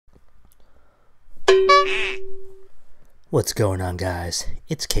What's going on, guys?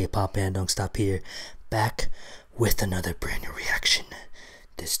 It's K-pop and Don't Stop here, back with another brand new reaction.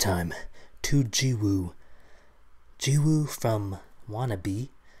 This time to JIwoo. JIwoo from Wanna.B,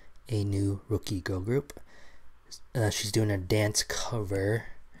 a new rookie girl group. She's doing a dance cover.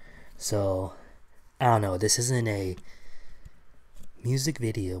 So, I don't know, this isn't a music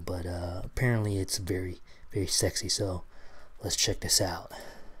video, but apparently it's very, very sexy. So, let's check this out.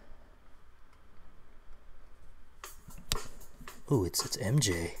 Ooh, it's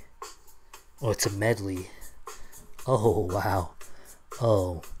MJ. Oh, it's a medley. Oh, wow.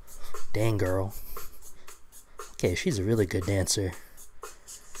 Oh, dang, girl. Okay, she's a really good dancer.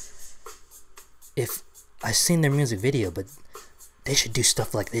 If I've seen their music video, but they should do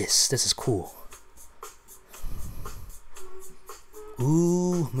stuff like this. This is cool.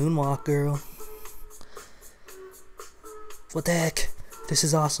 Ooh, moonwalk, girl. What the heck? This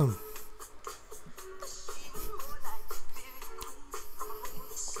is awesome.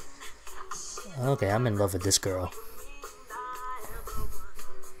 Okay, I'm in love with this girl.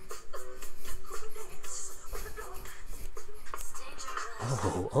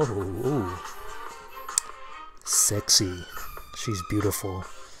 Oh. Sexy. She's beautiful.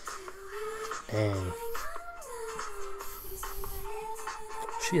 Dang.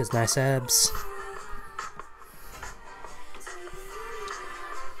 She has nice abs.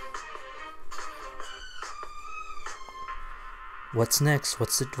 What's next?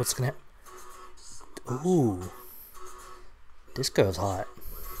 What's gonna... Ooh. This girl's hot.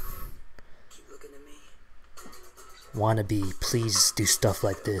 Wanna.B, please do stuff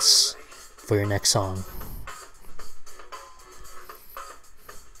like this for your next song.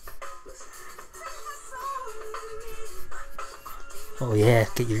 Oh yeah,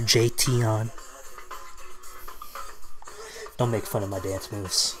 get your JT on. Don't make fun of my dance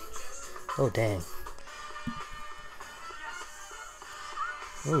moves. Oh dang.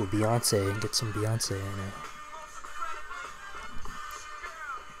 Oh, Beyonce. Get some Beyonce in it.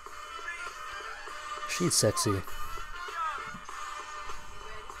 She's sexy.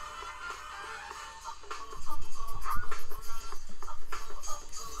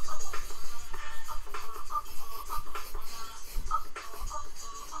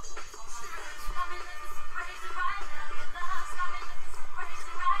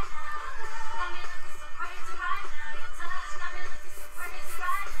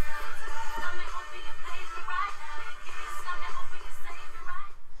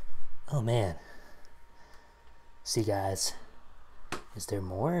 Oh man. See, guys, is there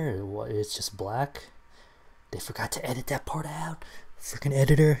more? Or what? It's just black. They forgot to edit that part out. Freaking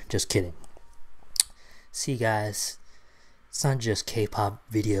editor. Just kidding. See, guys, it's not just K-pop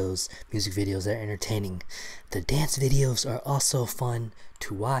videos, music videos that are entertaining. The dance videos are also fun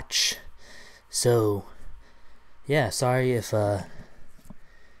to watch. So, yeah, sorry if y'all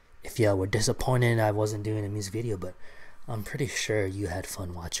were disappointed I wasn't doing a music video, but I'm pretty sure you had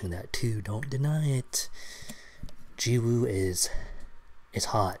fun watching that too. Don't deny it. JIwoo is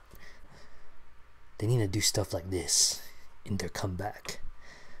hot. They need to do stuff like this in their comeback.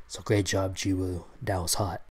 So great job, JIwoo. That was hot.